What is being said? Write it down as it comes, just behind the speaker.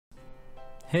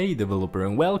Hey developer,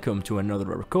 and welcome to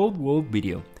another Code World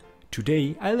video.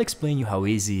 Today I'll explain you how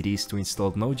easy it is to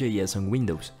install Node.js on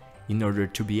Windows in order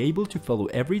to be able to follow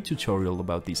every tutorial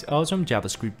about this awesome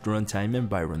JavaScript runtime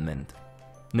environment.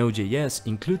 Node.js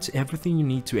includes everything you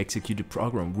need to execute a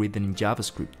program written in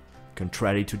JavaScript.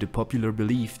 Contrary to the popular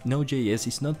belief, Node.js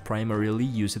is not primarily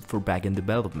used for backend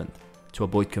development. To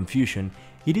avoid confusion,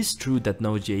 it is true that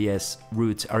Node.js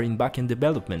roots are in backend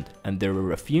development and there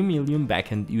are a few million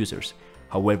backend users.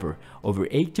 However, over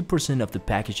 80% of the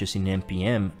packages in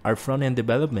NPM are front-end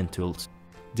development tools.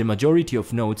 The majority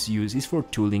of Node's use is for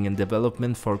tooling and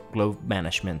development for cloud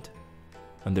management.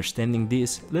 Understanding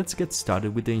this, let's get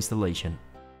started with the installation.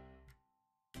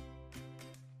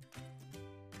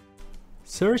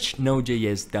 Search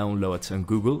Node.js downloads on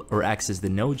Google or access the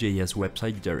Node.js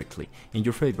website directly in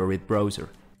your favorite browser.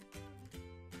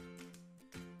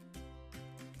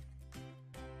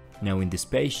 Now in this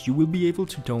page, you will be able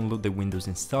to download the Windows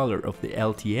installer of the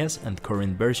LTS and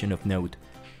current version of Node.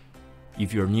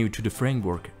 If you are new to the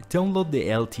framework, download the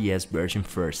LTS version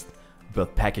first.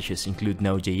 Both packages include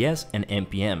Node.js and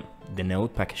NPM, the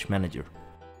Node Package Manager.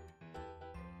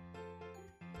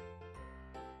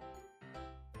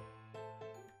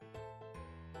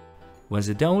 Once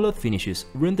the download finishes,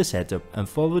 run the setup and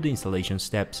follow the installation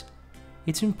steps.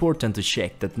 It's important to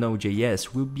check that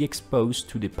Node.js will be exposed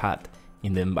to the path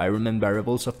in the environment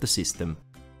variables of the system.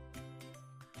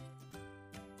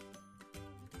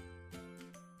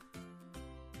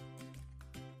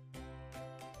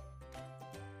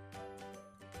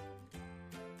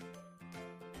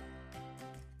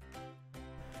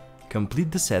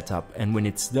 Complete the setup, and when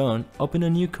it's done, open a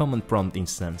new command prompt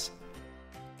instance.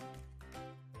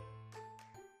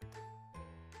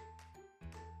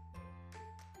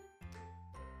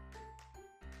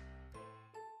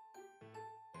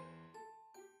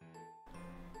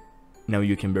 Now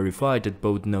you can verify that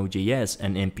both Node.js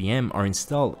and NPM are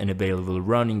installed and available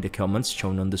running the commands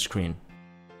shown on the screen.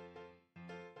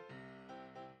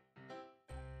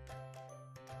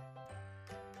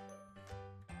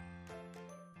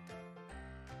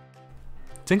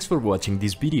 Thanks for watching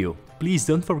this video. Please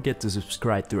don't forget to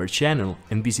subscribe to our channel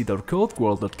and visit our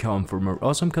codeworld.com for more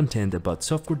awesome content about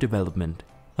software development.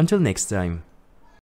 Until next time.